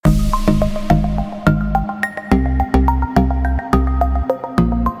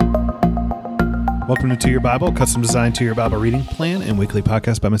Welcome to Your Bible, custom designed to your Bible reading plan and weekly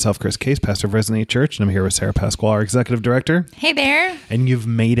podcast by myself, Chris Case, pastor of Resonate Church, and I'm here with Sarah Pasquale, our executive director. Hey there. And you've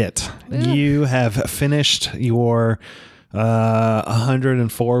made it. Woo. You have finished your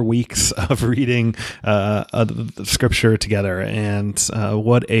 104 weeks of reading the scripture together, and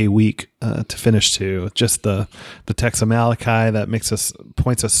what a week to finish to. Just the text of Malachi that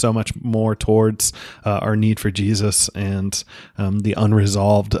points us so much more towards our need for Jesus, and the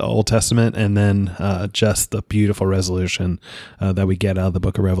unresolved Old Testament, and then just the beautiful resolution that we get out of the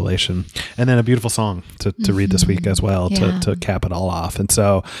book of Revelation, and then a beautiful song to read this week as well, to cap it all off. And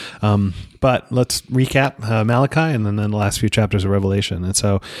so but let's recap Malachi and then the last few chapters of Revelation. And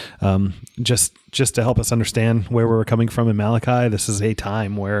so just to help us understand where we're coming from in Malachi, this is a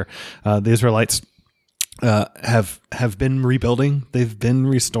time where the Israelites have been rebuilding. They've been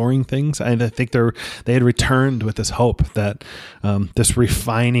restoring things. And I think they had returned with this hope that this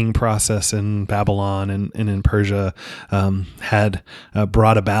refining process in Babylon and in Persia had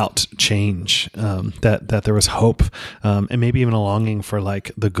brought about change, that there was hope, and maybe even a longing for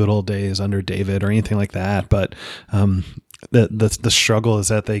like the good old days under David or anything like that. But the struggle is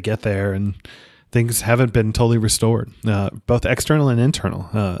that they get there and things haven't been totally restored, both external and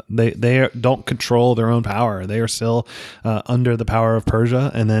internal. They don't control their own power. They are still under the power of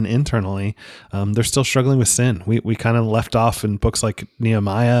Persia. And then internally, they're still struggling with sin. We kind of left off in books like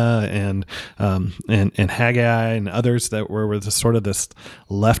Nehemiah and Haggai and others that were just sort of this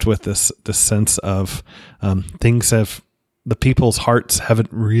left with this sense of the people's hearts haven't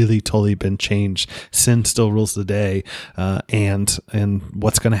really totally been changed. Sin still rules the day, and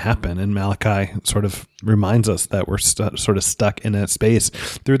what's going to happen. And Malachi sort of reminds us that we're sort of stuck in that space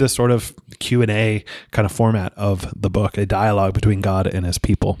through this sort of Q&A kind of format of the book, a dialogue between God and his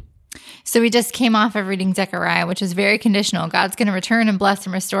people. So we just came off of reading Zechariah, which is very conditional. God's going to return and bless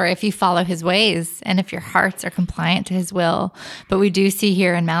and restore if you follow his ways and if your hearts are compliant to his will. But we do see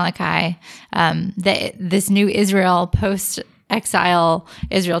here in Malachi that this new Israel, post-exile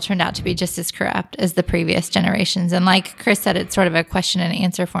Israel, turned out to be just as corrupt as the previous generations. And like Chris said, it's sort of a question and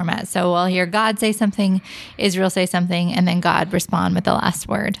answer format. So we'll hear God say something, Israel say something, and then God respond with the last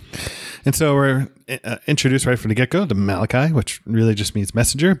word. And so we're introduced right from the get-go to Malachi, which really just means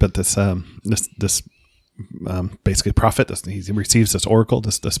messenger, but this basically prophet, he receives this oracle,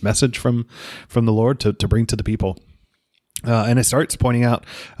 this message from the Lord to bring to the people. And it starts pointing out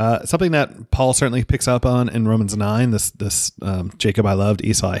something that Paul certainly picks up on in Romans 9, this Jacob I loved,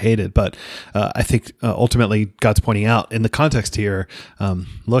 Esau I hated. But I think ultimately God's pointing out in the context here,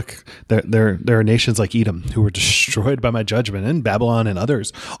 look, there are nations like Edom who were destroyed by my judgment, and Babylon and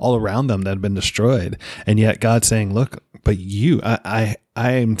others all around them that have been destroyed. And yet God's saying, look, but you,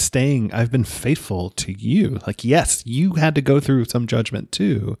 I'm staying, I've been faithful to you. Like, yes, you had to go through some judgment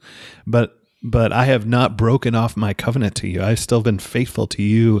too, but I have not broken off my covenant to you. I've still been faithful to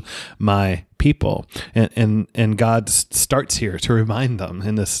you, my people. And God starts here to remind them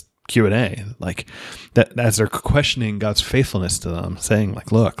in this Q&A, like that as they're questioning God's faithfulness to them, saying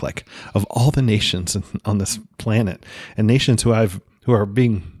like, look, like of all the nations on this planet and nations who are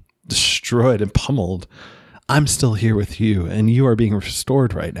being destroyed and pummeled, I'm still here with you and you are being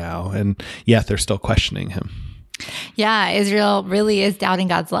restored right now. And yet they're still questioning him. Yeah, Israel really is doubting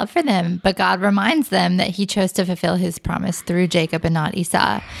God's love for them, but God reminds them that he chose to fulfill his promise through Jacob and not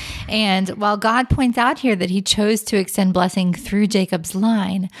Esau. And while God points out here that he chose to extend blessing through Jacob's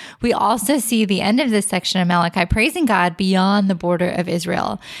line, we also see the end of this section of Malachi praising God beyond the border of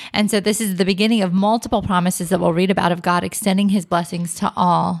Israel. And so this is the beginning of multiple promises that we'll read about of God extending his blessings to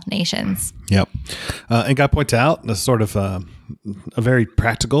all nations. Yep. And God points out the sort of a very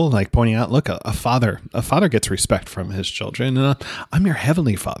practical, like pointing out, look, a father gets respect from his children, and I'm your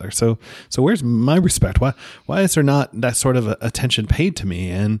heavenly Father. So where's my respect? Why is there not that sort of attention paid to me?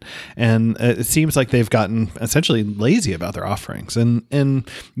 And it seems like they've gotten essentially lazy about their offerings. And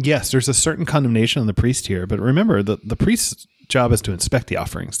yes, there's a certain condemnation on the priest here, but remember the priest's job is to inspect the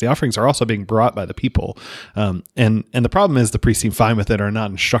offerings. The offerings are also being brought by the people. And the problem is the priests seem fine with it, are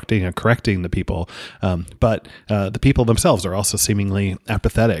not instructing and correcting the people. But the people themselves are also seemingly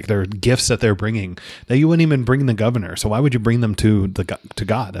apathetic. There are gifts that they're bringing that you wouldn't even bring the governor. So why would you bring them to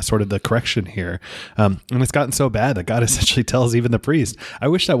God? That's sort of the correction here. And it's gotten so bad that God essentially tells even the priest, I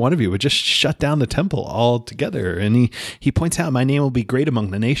wish that one of you would just shut down the temple altogether. And he points out, my name will be great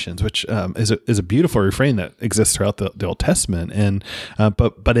among the nations, which is a beautiful refrain that exists throughout the Old Testament. And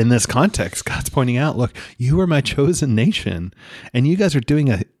but in this context, God's pointing out, look, you are my chosen nation, and you guys are doing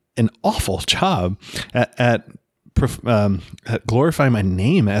an awful job at glorifying my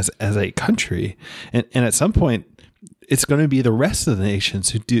name as a country. And at some point, it's going to be the rest of the nations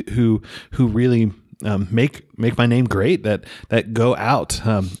who really make my name great, that go out,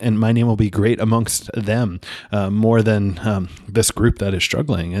 and my name will be great amongst them, more than this group that is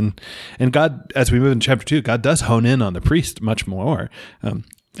struggling. And God, as we move in chapter 2, God does hone in on the priest much more, and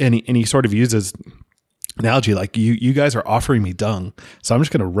he sort of uses analogy like you guys are offering me dung, so I'm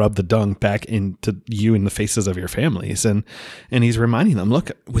just going to rub the dung back into you in the faces of your families. And he's reminding them,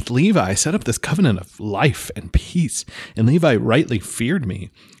 look, with Levi I set up this covenant of life and peace, and Levi rightly feared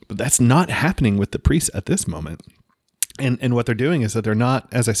me, but that's not happening with the priests at this moment. And what they're doing is that they're not,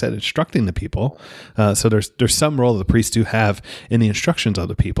 as I said, instructing the people. So there's some role that the priests do have in the instructions of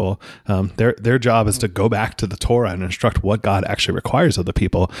the people. Their job is to go back to the Torah and instruct what God actually requires of the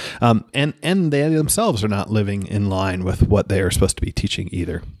people. And they themselves are not living in line with what they are supposed to be teaching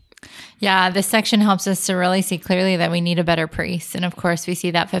either. Yeah, this section helps us to really see clearly that we need a better priest. And of course, we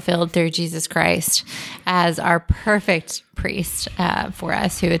see that fulfilled through Jesus Christ as our perfect priest for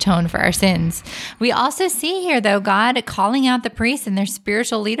us who atoned for our sins. We also see here, though, God calling out the priests and their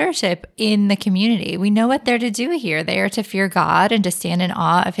spiritual leadership in the community. We know what they're to do here. They are to fear God and to stand in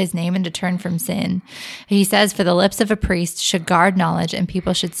awe of his name and to turn from sin. He says, for the lips of a priest should guard knowledge and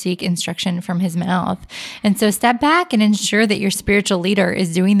people should seek instruction from his mouth. And so step back and ensure that your spiritual leader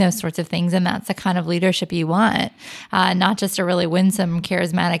is doing those sorts of things, and that's the kind of leadership you want. Not just a really winsome,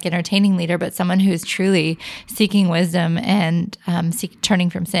 charismatic, entertaining leader, but someone who's truly seeking wisdom and turning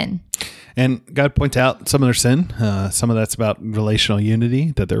from sin. And God points out some of their sin. Some of that's about relational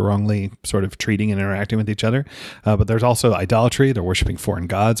unity, that they're wrongly sort of treating and interacting with each other. But there's also idolatry. They're worshiping foreign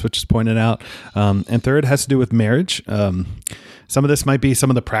gods, which is pointed out. And third has to do with marriage. Some of this might be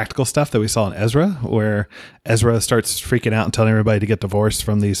some of the practical stuff that we saw in Ezra, where Ezra starts freaking out and telling everybody to get divorced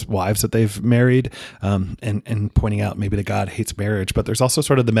from these wives that they've married, and pointing out maybe that God hates marriage. But there's also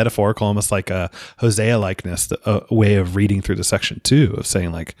sort of the metaphorical, almost like a Hosea likeness, a way of reading through the section 2 of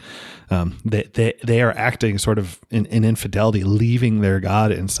saying like, they are acting sort of in infidelity, leaving their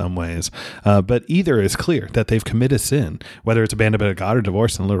God in some ways. But either is clear that they've committed sin, whether it's abandonment of God or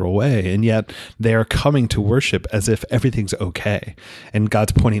divorce in a literal way, and yet they are coming to worship as if everything's okay. And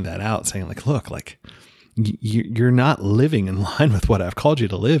God's pointing that out, saying like, look, like you're not living in line with what I've called you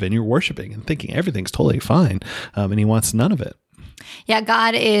to live, and you're worshiping and thinking everything's totally fine. And he wants none of it. Yeah,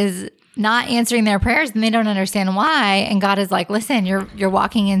 God is not answering their prayers and they don't understand why. And God is like, listen, you're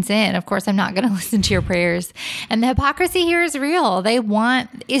walking in sin. Of course, I'm not going to listen to your prayers. And the hypocrisy here is real.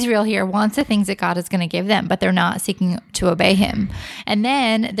 Israel here wants the things that God is going to give them, but they're not seeking to obey him. And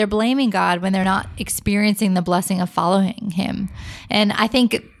then they're blaming God when they're not experiencing the blessing of following him. And I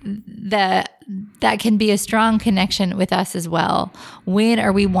think that can be a strong connection with us as well. When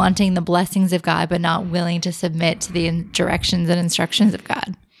are we wanting the blessings of God, but not willing to submit to the directions and instructions of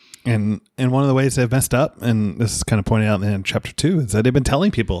God? And one of the ways they've messed up, and this is kind of pointed out in chapter 2, is that they've been telling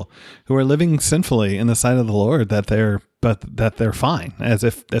people who are living sinfully in the sight of the Lord that they're fine, as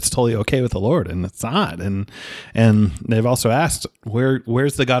if it's totally okay with the Lord, and it's not. And they've also asked,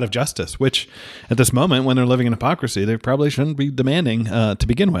 where's the God of justice? Which at this moment, when they're living in hypocrisy, they probably shouldn't be demanding to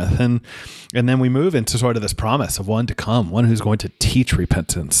begin with. And then we move into sort of this promise of one to come, one who's going to teach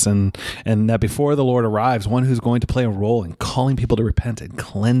repentance, and that before the Lord arrives, one who's going to play a role in calling people to repent and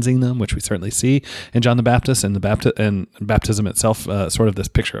cleansing them, which we certainly see in John the Baptist and and baptism itself, sort of this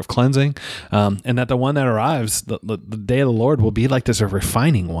picture of cleansing, and that the one that arrives, the day of the Lord, will be like this, a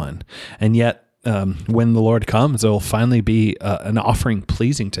refining one. And yet when the Lord comes, it will finally be an offering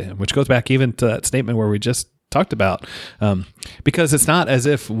pleasing to him, which goes back even to that statement where we just talked about, because it's not as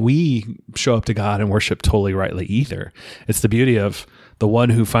if we show up to God and worship totally rightly either. It's the beauty of the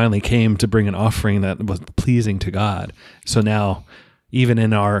one who finally came to bring an offering that was pleasing to God. So now, even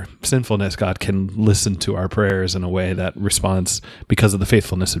in our sinfulness, God can listen to our prayers in a way that responds because of the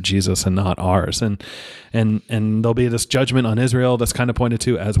faithfulness of Jesus and not ours. And there'll be this judgment on Israel that's kind of pointed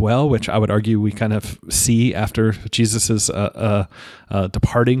to as well, which I would argue we kind of see after Jesus's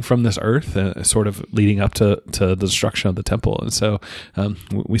departing from this earth, sort of leading up to the destruction of the temple. And so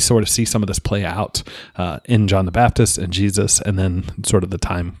we sort of see some of this play out in John the Baptist and Jesus, and then sort of the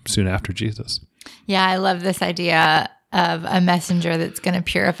time soon after Jesus. Yeah, I love this idea of a messenger that's going to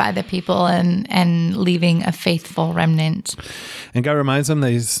purify the people and leaving a faithful remnant. And God reminds them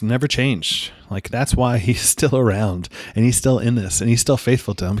that he's never changed. Like, that's why he's still around, and he's still in this, and he's still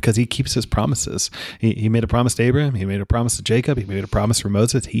faithful to them, because he keeps his promises. He made a promise to Abraham. He made a promise to Jacob. He made a promise for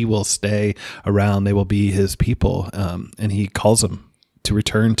Moses. He will stay around. They will be his people. And he calls them to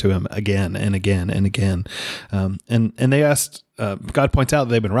return to him again and again and again. And they asked, God points out that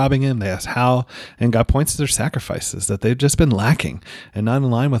they've been robbing him. They ask how, and God points to their sacrifices, that they've just been lacking and not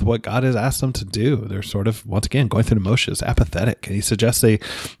in line with what God has asked them to do. They're sort of, once again, going through the motions, apathetic. And he suggests they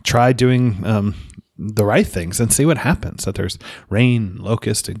try doing the right things and see what happens, that there's rain,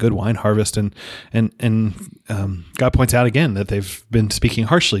 locust, and good wine harvest. And God points out again that they've been speaking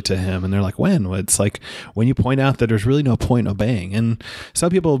harshly to him. And they're like, when? Well, it's like when you point out that there's really no point in obeying. And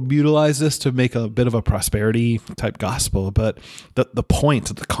some people utilize this to make a bit of a prosperity type gospel. But the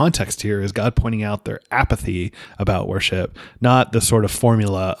point, the context here is God pointing out their apathy about worship, not the sort of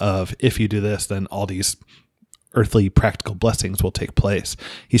formula of if you do this, then all these earthly practical blessings will take place.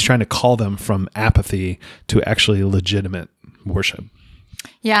 He's trying to call them from apathy to actually legitimate worship.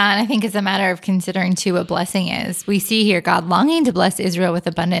 Yeah, and I think it's a matter of considering too what blessing is. We see here God longing to bless Israel with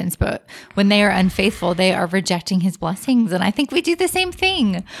abundance, but when they are unfaithful, they are rejecting his blessings. And I think we do the same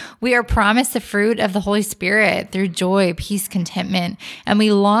thing. We are promised the fruit of the Holy Spirit through joy, peace, contentment, and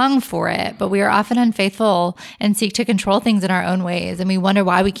we long for it, but we are often unfaithful and seek to control things in our own ways. And we wonder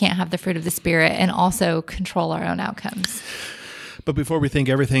why we can't have the fruit of the Spirit and also control our own outcomes. But before we think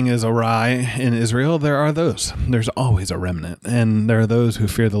everything is awry in Israel, there are those. There's always a remnant, and there are those who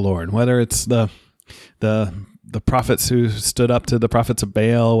fear the Lord. Whether it's the prophets who stood up to the prophets of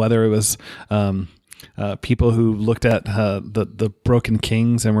Baal, whether it was people who looked at the broken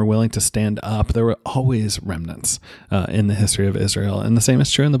kings and were willing to stand up, there were always remnants in the history of Israel. And the same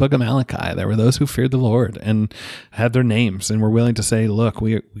is true in the book of Malachi. There were those who feared the Lord and had their names and were willing to say, look,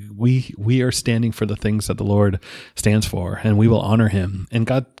 we are standing for the things that the Lord stands for, and we will honor him. And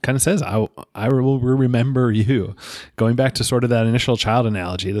God kind of says, I will remember you. Going back to sort of that initial child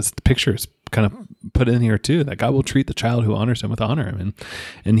analogy, this picture is kind of put in here too, that God will treat the child who honors him with honor,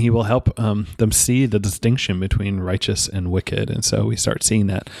 and he will help them see the distinction between righteous and wicked. And so we start seeing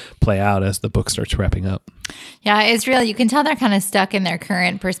that play out as the book starts wrapping up. Yeah, Israel, you can tell they're kind of stuck in their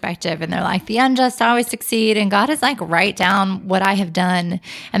current perspective, and they're like, the unjust always succeed, and God is like, write down what I have done.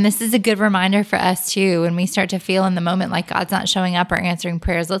 And this is a good reminder for us too, when we start to feel in the moment like God's not showing up or answering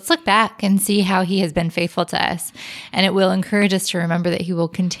prayers. Let's look back and see how he has been faithful to us, and it will encourage us to remember that he will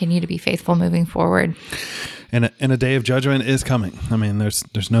continue to be faithful moving forward. And a day of judgment is coming. I mean,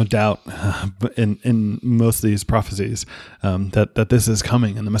 there's no doubt in most of these prophecies that this is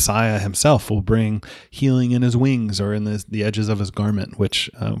coming, and the Messiah himself will bring healing in his wings or in the edges of his garment. Which,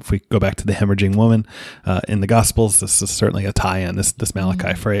 if we go back to the hemorrhaging woman in the Gospels, this is certainly a tie-in. This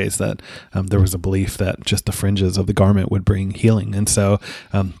Malachi phrase that there was a belief that just the fringes of the garment would bring healing, and so.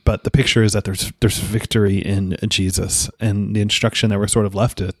 But the picture is that there's victory in Jesus, and the instruction that we're sort of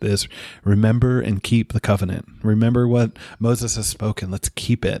left with is remember and keep the covenant. Remember what Moses has spoken. Let's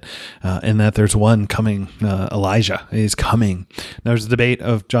keep it. And that there's one coming, Elijah. He's coming. There's a debate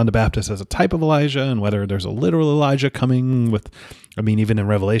of John the Baptist as a type of Elijah and whether there's a literal Elijah coming even in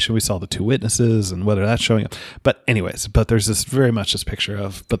Revelation, we saw the two witnesses and whether that's showing up. But anyways, there's very much this picture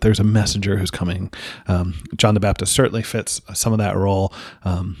of, but there's a messenger who's coming. John the Baptist certainly fits some of that role.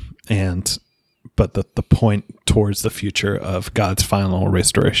 But the point towards the future of God's final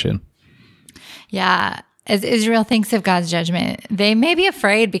restoration. Yeah. As Israel thinks of God's judgment, they may be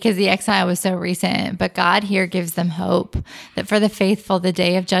afraid because the exile was so recent, but God here gives them hope that for the faithful, the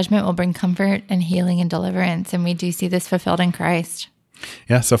day of judgment will bring comfort and healing and deliverance. And we do see this fulfilled in Christ.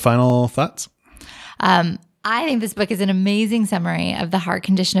 Yeah. So final thoughts? I think this book is an amazing summary of the heart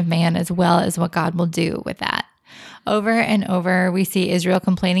condition of man, as well as what God will do with that. Over and over, we see Israel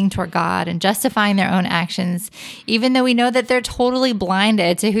complaining toward God and justifying their own actions, even though we know that they're totally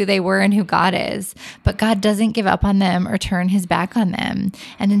blinded to who they were and who God is. But God doesn't give up on them or turn his back on them.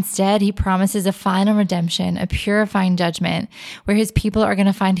 And instead, he promises a final redemption, a purifying judgment, where his people are going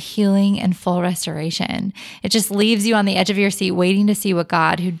to find healing and full restoration. It just leaves you on the edge of your seat, waiting to see what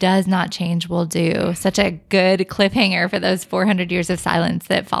God, who does not change, will do. Such a good cliffhanger for those 400 years of silence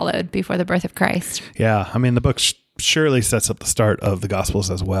that followed before the birth of Christ. Yeah. I mean, the book surely sets up the start of the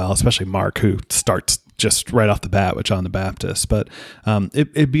Gospels as well, especially Mark, who starts just right off the bat with John the Baptist. But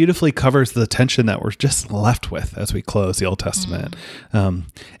it beautifully covers the tension that we're just left with as we close the Old Testament.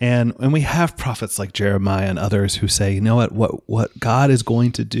 And we have prophets like Jeremiah and others who say, you know what God is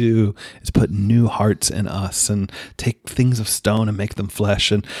going to do is put new hearts in us and take things of stone and make them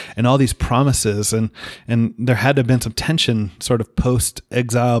flesh, and all these promises. And there had to have been some tension sort of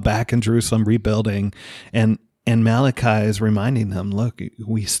post-exile back in Jerusalem, rebuilding. And Malachi is reminding them, look,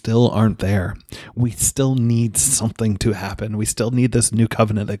 we still aren't there. We still need something to happen. We still need this new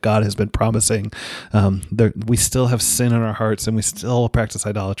covenant that God has been promising. We still have sin in our hearts, and we still practice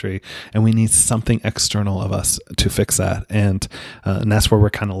idolatry, and we need something external of us to fix that. And that's where we're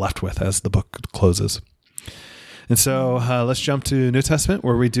kind of left with as the book closes. And so let's jump to New Testament,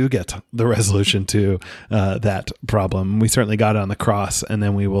 where we do get the resolution to that problem. We certainly got it on the cross, and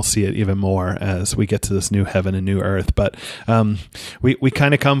then we will see it even more as we get to this new heaven and new earth. But we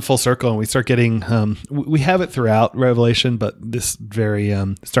kind of come full circle, and we start getting, we have it throughout Revelation, but this very,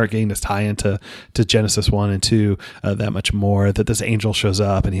 start getting this tie into Genesis 1 and 2 that much more, that this angel shows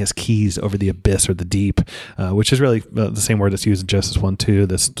up and he has keys over the abyss or the deep, which is really the same word that's used in Genesis 1-2,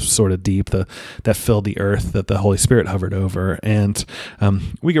 this sort of deep that filled the earth that the Holy Spirit hovered over. And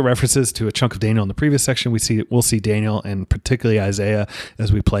we get references to a chunk of Daniel in the previous section. We'll see Daniel and particularly Isaiah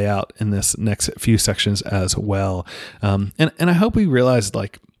as we play out in this next few sections as well. And I hope we realize,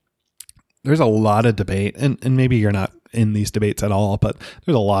 like, there's a lot of debate, and maybe you're not in these debates at all, but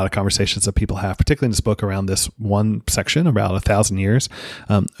there's a lot of conversations that people have, particularly in this book, around this one section, about 1,000 years.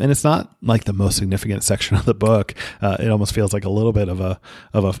 And it's not like the most significant section of the book. It almost feels like a little bit of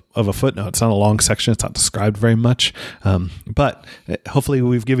a footnote. It's not a long section. It's not described very much. But hopefully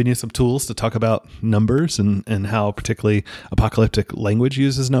we've given you some tools to talk about numbers and how particularly apocalyptic language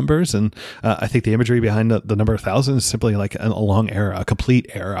uses numbers. And I think the imagery behind the number 1,000 is simply like a long era, a complete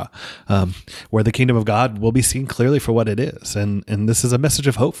era, where the kingdom of God will be seen clearly for what it is. And this is a message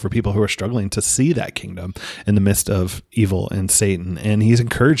of hope for people who are struggling to see that kingdom in the midst of evil and Satan. And he's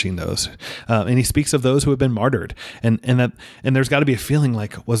encouraging those. And he speaks of those who have been martyred. And there's got to be a feeling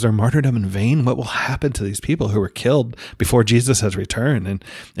like, was their martyrdom in vain? What will happen to these people who were killed before Jesus has returned?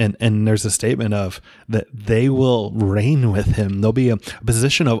 And there's a statement of that they will reign with him. There'll be a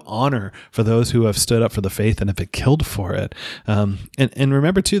position of honor for those who have stood up for the faith and have been killed for it. And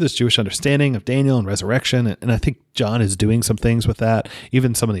remember too, this Jewish understanding of Daniel and resurrection. And I think John is doing some things with that.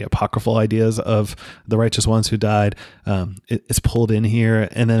 Even some of the apocryphal ideas of the righteous ones who died, it's pulled in here.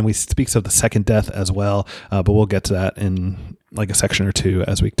 And then we speaks of the second death as well. But we'll get to that in like a section or two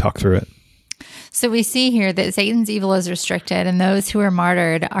as we talk through it. So we see here that Satan's evil is restricted, and those who are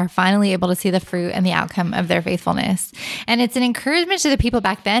martyred are finally able to see the fruit and the outcome of their faithfulness. And it's an encouragement to the people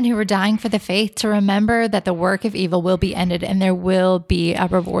back then who were dying for the faith to remember that the work of evil will be ended and there will be a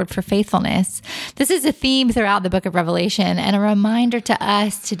reward for faithfulness. This is a theme throughout the book of Revelation and a reminder to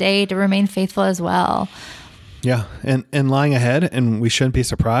us today to remain faithful as well. Yeah, and lying ahead, and we shouldn't be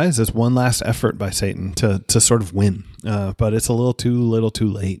surprised, is one last effort by Satan to sort of win. But it's a little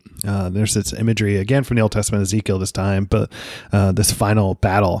too late. There's this imagery, again, from the Old Testament, Ezekiel this time, but this final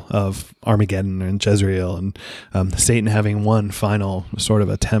battle of Armageddon and Jezreel, and Satan having one final sort of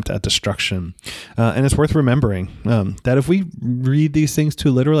attempt at destruction. And it's worth remembering that if we read these things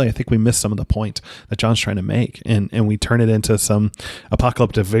too literally, I think we miss some of the point that John's trying to make, and we turn it into some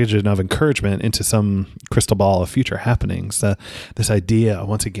apocalyptic vision of encouragement, into some crystal ball of future happenings. This idea,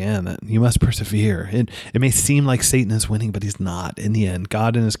 once again, that you must persevere. It may seem like Satan is winning, but he's not. In the end,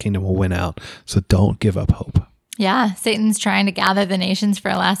 God and his kingdom will win out. So don't give up hope. Yeah, Satan's trying to gather the nations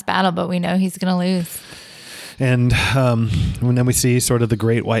for a last battle, but we know he's going to lose. And then we see sort of the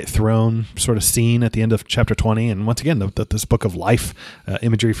great white throne sort of scene at the end of chapter 20. And once again, this book of life,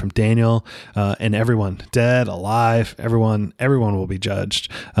 imagery from Daniel, and everyone, dead, alive, everyone will be judged.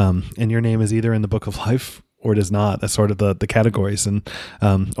 And your name is either in the book of life or it is not. That's sort of the categories. And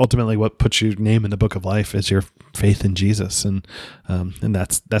ultimately what puts your name in the book of life is your faith in Jesus. And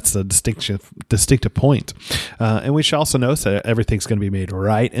that's the distinctive point. And we should also notice that everything's going to be made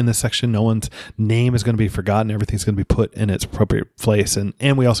right in this section. No one's name is going to be forgotten. Everything's going to be put in its appropriate place.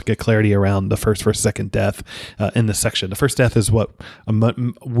 And we also get clarity around the first versus second death in this section. The first death is what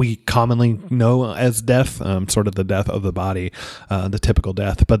we commonly know as death, sort of the death of the body, the typical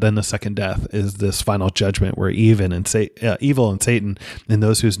death. But then the second death is this final judgment where evil and Satan and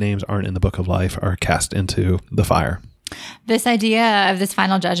those whose names aren't in the book of life are cast into the fire. This idea of this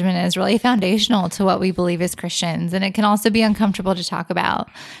final judgment is really foundational to what we believe as Christians, and it can also be uncomfortable to talk about.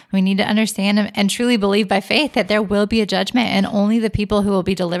 We need to understand and truly believe by faith that there will be a judgment, and only the people who will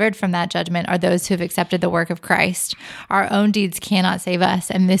be delivered from that judgment are those who have accepted the work of Christ. Our own deeds cannot save us,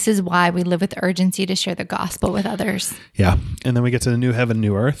 and this is why we live with urgency to share the gospel with others. Yeah, and then we get to the new heaven,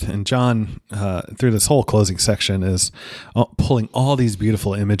 new earth, and John, through this whole closing section, is pulling all these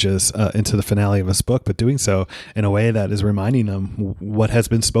beautiful images into the finale of his book, but doing so in a way that is reminding them what has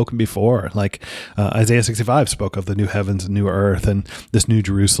been spoken before. Like Isaiah 65 spoke of the new heavens and new earth and this new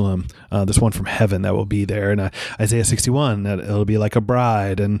Jerusalem, this one from heaven that will be there. And Isaiah 61, that it'll be like a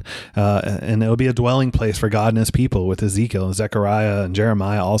bride, and it'll be a dwelling place for God and his people, with Ezekiel and Zechariah and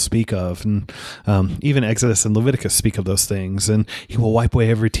Jeremiah all speak of. And even Exodus and Leviticus speak of those things. And he will wipe away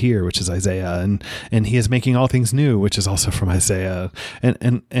every tear, which is Isaiah. And he is making all things new, which is also from Isaiah.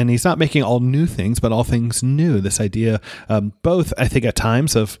 And he's not making all new things, but all things new. This idea idea, both I think at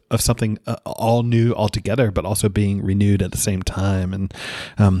times of something all new altogether, but also being renewed at the same time. And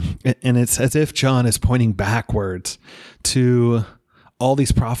it's as if John is pointing backwards to all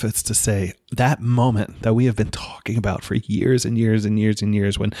these prophets to say that moment that we have been talking about for years and years and years and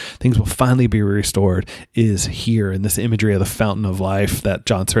years, when things will finally be restored, is here in this imagery of the fountain of life that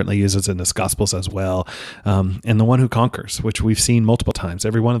John certainly uses in his Gospels as well. And the one who conquers, which we've seen multiple times.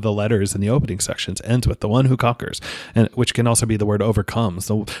 Every one of the letters in the opening sections ends with the one who conquers, and which can also be the word overcomes,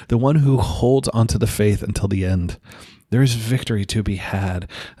 the one who holds onto the faith until the end. There is victory to be had.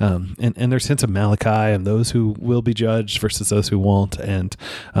 And there's hints of Malachi and those who will be judged versus those who won't.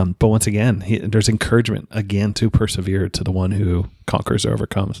 But once again, there's encouragement again to persevere to the one who conquers or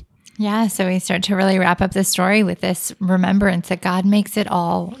overcomes. Yeah, so we start to really wrap up the story with this remembrance that God makes it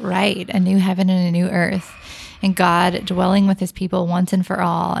all right, a new heaven and a new earth, and God dwelling with his people once and for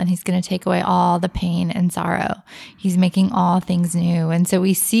all, and he's going to take away all the pain and sorrow. He's making all things new. And so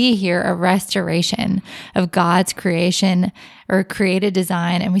we see here a restoration of God's creation or created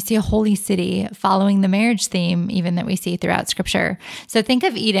design, and we see a holy city following the marriage theme even that we see throughout Scripture. So think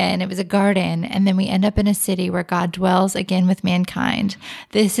of Eden. It was a garden, and then we end up in a city where God dwells again with mankind.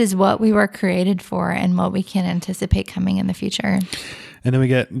 This is what we were created for and what we can anticipate coming in the future. And then we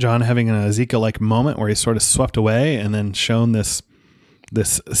get John having an Ezekiel-like moment where he's sort of swept away and then shown this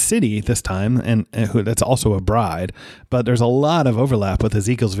city this time, and that's also a bride. But there's a lot of overlap with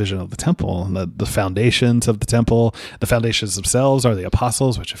Ezekiel's vision of the temple and the foundations of the temple. The foundations themselves are the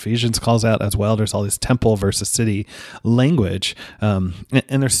apostles, which Ephesians calls out as well. There's all this temple versus city language. And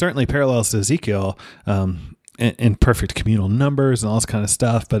there's certainly parallels to Ezekiel, in perfect communal numbers and all this kind of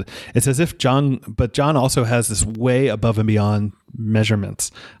stuff. But it's as if John also has this way above and beyond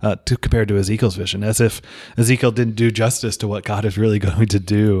measurements compared to Ezekiel's vision, as if Ezekiel didn't do justice to what God is really going to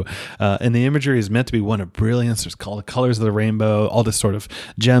do. And the imagery is meant to be one of brilliance. There's all the colors of the rainbow, all this sort of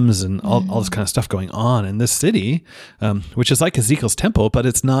gems and all this kind of stuff going on in this city, which is like Ezekiel's temple, but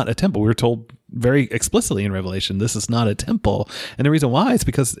it's not a temple. We're told very explicitly in Revelation, this is not a temple. And the reason why is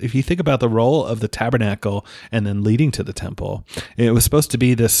because if you think about the role of the tabernacle and then leading to the temple, it was supposed to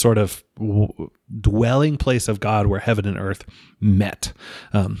be this sort of dwelling place of God where heaven and earth met.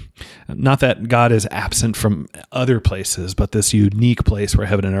 Not that God is absent from other places, but this unique place where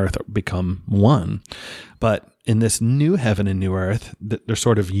heaven and earth become one. But in this new heaven and new earth, they're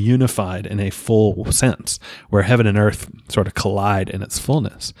sort of unified in a full sense, where heaven and earth sort of collide in its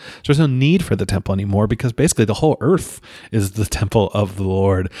fullness. So there's no need for the temple anymore, because basically the whole earth is the temple of the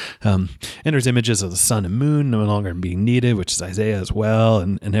Lord. And there's images of the sun and moon no longer being needed, which is Isaiah as well.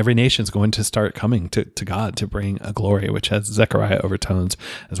 And every nation's going to start coming to God to bring a glory, which has Zechariah overtones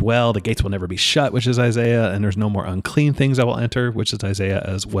as well. The gates will never be shut, which is Isaiah. And there's no more unclean things that will enter, which is Isaiah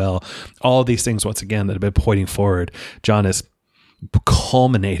as well. All these things, once again, that have been pointing forward, John is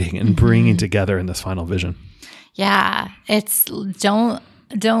culminating and bringing together in this final vision. Yeah, it's don't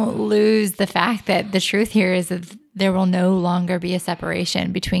lose the fact that the truth here is that there will no longer be a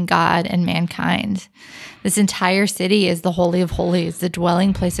separation between God and mankind. This entire city is the Holy of Holies, the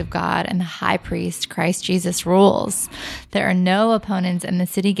dwelling place of God, and the high priest, Christ Jesus, rules. There are no opponents, and the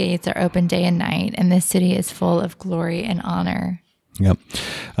city gates are open day and night, and this city is full of glory and honor. Yep.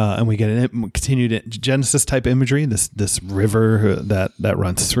 And we get a continued Genesis type imagery, this river that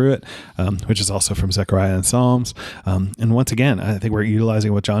runs through it, which is also from Zechariah and Psalms. And once again, I think we're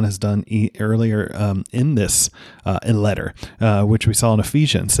utilizing what John has done earlier in this letter, which we saw in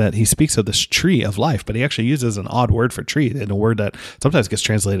Ephesians, that he speaks of this tree of life, but he actually uses an odd word for tree, and a word that sometimes gets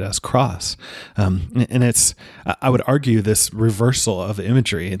translated as cross. And it's, I would argue, this reversal of the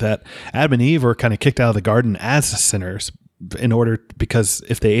imagery that Adam and Eve were kind of kicked out of the garden as sinners, because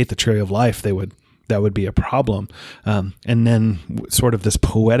if they ate the tree of life, that would be a problem. And then sort of this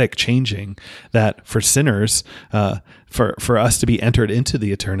poetic changing that for sinners, for us to be entered into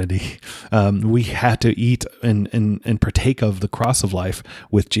the eternity, we had to eat and partake of the cross of life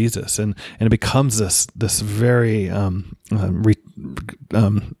with Jesus. And it becomes this very,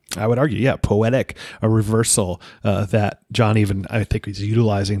 I would argue, poetic, a reversal that John even, I think, is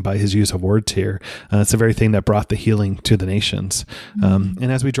utilizing by his use of words here. It's the very thing that brought the healing to the nations.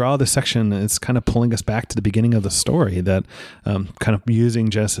 And as we draw this section, it's kind of pulling us back to the beginning of the story, that kind of using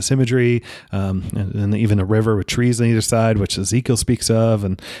Genesis imagery, and even a river with trees on either side, which Ezekiel speaks of,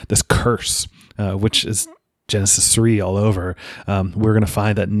 and this curse, which is Genesis 3 all over, we're going to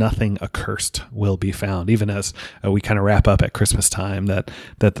find that nothing accursed will be found. Even as we kind of wrap up at Christmas time, that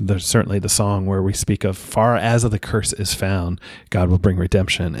there's certainly the song where we speak of far as of the curse is found, God will bring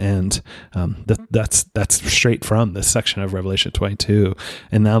redemption. And that's straight from this section of Revelation 22.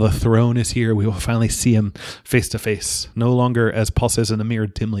 And now the throne is here. We will finally see him face to face, no longer, as Paul says, in the mirror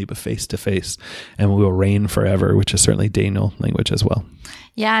dimly, but face to face. And we will reign forever, which is certainly Daniel language as well.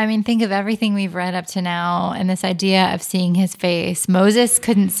 Yeah, I mean, think of everything we've read up to now and this idea of seeing his face. Moses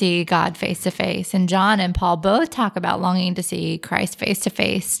couldn't see God face to face, and John and Paul both talk about longing to see Christ face to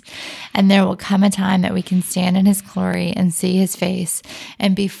face. And there will come a time that we can stand in his glory and see his face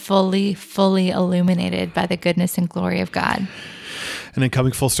and be fully, fully illuminated by the goodness and glory of God. And then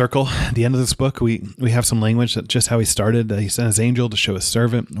coming full circle, at the end of this book, we have some language that just how he started. He sent his angel to show his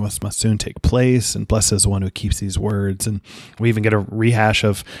servant what must soon take place, and blesses the one who keeps these words. And we even get a rehash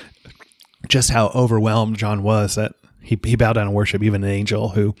of just how overwhelmed John was that he bowed down and worshiped even an angel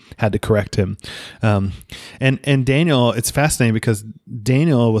who had to correct him. And Daniel, it's fascinating because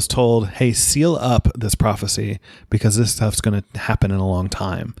Daniel was told, hey, seal up this prophecy because this stuff's going to happen in a long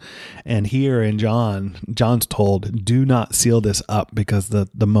time. And here in John's told, do not seal this up because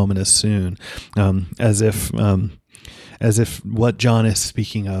the moment is soon. As if what John is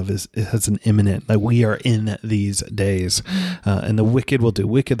speaking of is an imminent, like we are in these days, and the wicked will do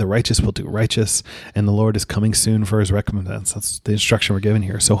wicked, the righteous will do righteous, and the Lord is coming soon for his recompense. That's the instruction we're given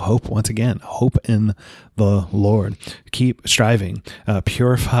here. So hope, once again, hope in the Lord. Keep striving,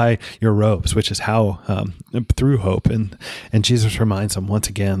 purify your robes, which is how, through hope. And Jesus reminds them once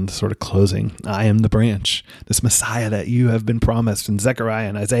again, sort of closing, I am the branch, this Messiah that you have been promised in Zechariah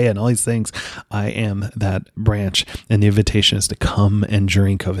and Isaiah and all these things. I am that branch. And the invitation is to come and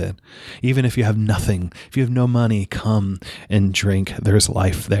drink of it. Even if you have nothing, if you have no money, come and drink. There's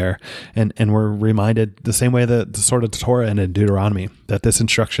life there. And we're reminded the same way that the sort of Torah ended in Deuteronomy, that this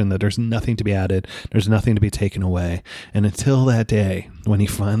instruction that there's nothing to be added, there's nothing to be taken away. And until that day, when he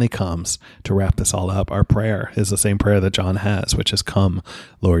finally comes to wrap this all up, our prayer is the same prayer that John has, which is, come,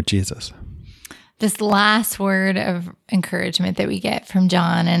 Lord Jesus. This last word of encouragement that we get from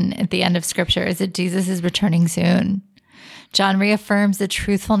John and at the end of Scripture is that Jesus is returning soon. John reaffirms the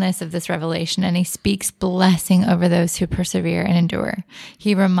truthfulness of this revelation, and he speaks blessing over those who persevere and endure.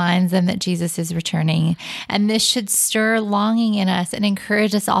 He reminds them that Jesus is returning, and this should stir longing in us and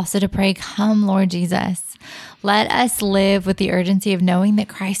encourage us also to pray, come, Lord Jesus. Let us live with the urgency of knowing that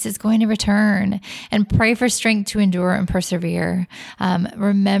Christ is going to return, and pray for strength to endure and persevere,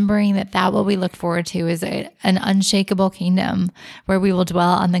 remembering that what we look forward to is an unshakable kingdom where we will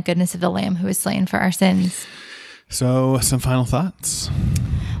dwell on the goodness of the Lamb who is slain for our sins. So, some final thoughts.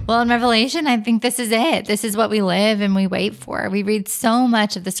 Well, in Revelation, I think this is it. This is what we live and we wait for. We read so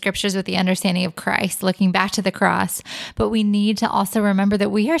much of the Scriptures with the understanding of Christ, looking back to the cross, but we need to also remember that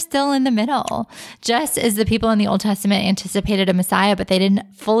we are still in the middle. Just as the people in the Old Testament anticipated a Messiah, but they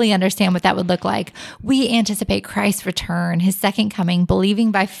didn't fully understand what that would look like, we anticipate Christ's return, his second coming,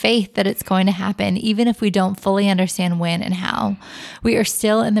 believing by faith that it's going to happen, even if we don't fully understand when and how. We are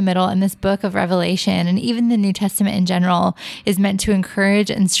still in the middle, and this book of Revelation, and even the New Testament in general, is meant to encourage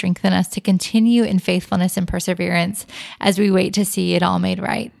and strengthen us to continue in faithfulness and perseverance as we wait to see it all made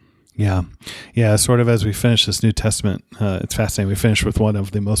right. Yeah. Sort of as we finish this New Testament, it's fascinating. We finish with one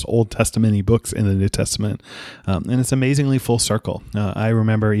of the most Old Testament-y books in the New Testament, and it's amazingly full circle. I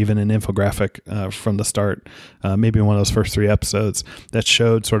remember even an infographic from the start, maybe one of those first 3 episodes, that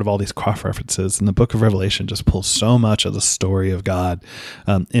showed sort of all these cross references. And the book of Revelation just pulls so much of the story of God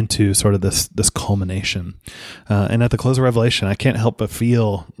into sort of this culmination. And at the close of Revelation, I can't help but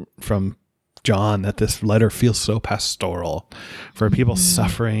feel from John that this letter feels so pastoral for people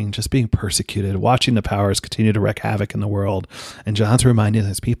suffering, just being persecuted, watching the powers continue to wreak havoc in the world. And John's reminding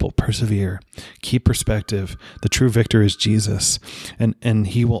his people, persevere, keep perspective. The true victor is Jesus, and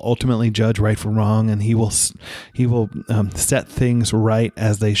he will ultimately judge right from wrong, and he will set things right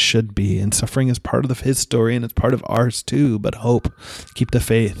as they should be. And suffering is part of his story, and it's part of ours too. But hope, keep the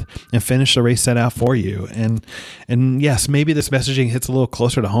faith, and finish the race set out for you. And yes, maybe this messaging hits a little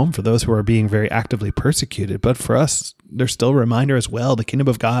closer to home for those who are being very actively persecuted, but for us, there's still a reminder as well. The kingdom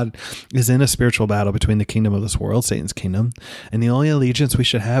of God is in a spiritual battle between the kingdom of this world, Satan's kingdom, and the only allegiance we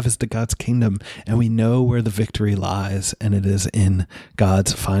should have is to God's kingdom. And we know where the victory lies, and it is in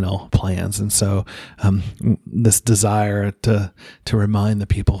God's final plans. And so this desire to remind the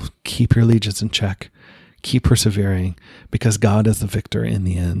people, keep your allegiance in check, keep persevering, because God is the victor in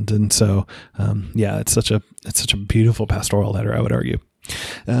the end. And so, it's such a beautiful pastoral letter, I would argue.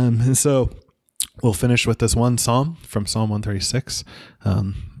 And so we'll finish with this one psalm from Psalm 136.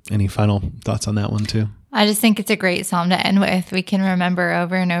 Any final thoughts on that one too? I just think it's a great psalm to end with. We can remember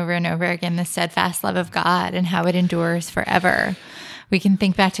over and over and over again the steadfast love of God and how it endures forever. We can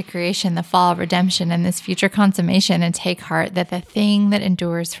think back to creation, the fall, redemption, and this future consummation, and take heart that the thing that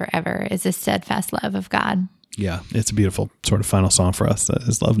endures forever is the steadfast love of God. Yeah, it's a beautiful sort of final song for us, that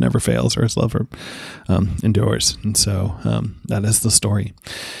his love never fails, or his love endures. And so that is the story.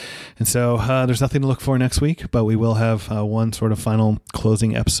 And so there's nothing to look for next week, but we will have one sort of final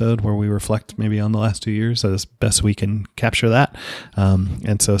closing episode where we reflect maybe on the last 2 years as best we can capture that.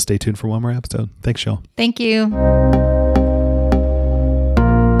 And so stay tuned for one more episode. Thanks, Jill. Thank you.